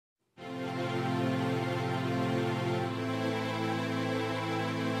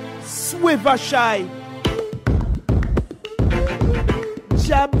M3ht3vas Su3vashaj.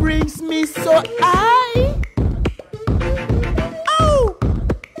 Jah brings me so high. Oh,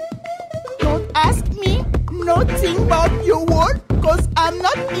 don't ask me nothing about your word, cause I'm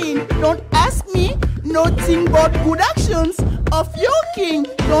not in. Don't ask me nothing about good actions of your king.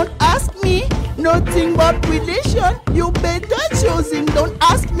 Don't ask me nothing about religion, you better choosing. Don't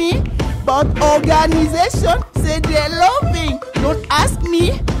ask me about organization, say they're loving. Don't ask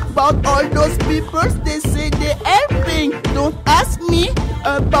me about all those people, they say they're helping. Don't ask me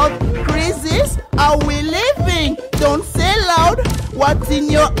about crisis, how we living. Don't say loud what's in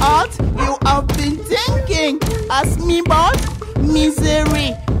your heart you have been thinking. Ask me about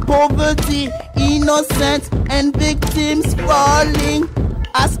misery, poverty, innocence and victims falling.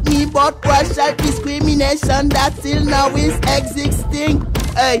 Ask me about racial discrimination that till now is existing.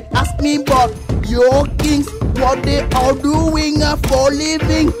 Hey, ask me about your kings, what they are doing for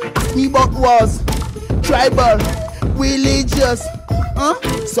living. Ask me about wars, tribal, religious.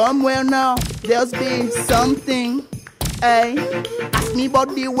 Somewhere now there's been something. Hey, ask me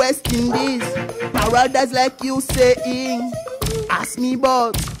about the West Indies, paradise like you saying. Ask me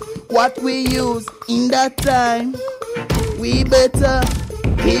about what we use in that time. We better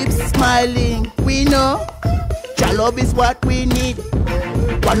keep smiling. We know Jah love is what we need.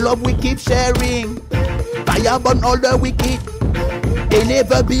 One love we keep sharing. Fire burn all the wicked, they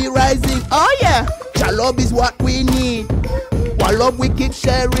never be rising. Oh yeah, Jah love is what we need. One love we keep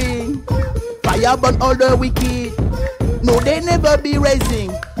sharing. Fire burn all the wicked, no they never be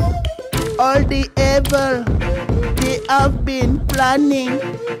rising. All the evil they have been planning,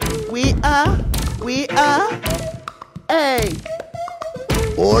 we are, hey.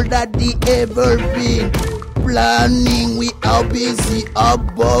 All that the ever been planning, we are busy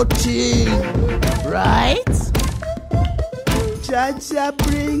aborting, right? Jah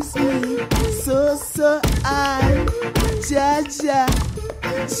brings me so high. Jah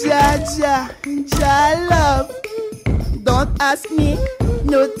love. Don't ask me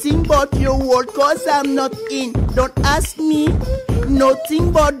nothing about your word, cause I'm not in. Don't ask me nothing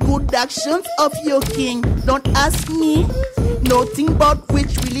about good actions of your king. Don't ask me nothing about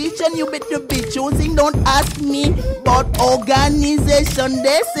which religion you better be choosing. Don't ask me about organization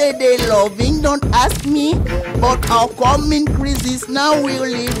they say they loving. Don't ask me about how come in crisis now we're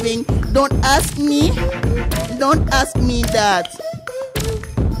living. Don't ask me that.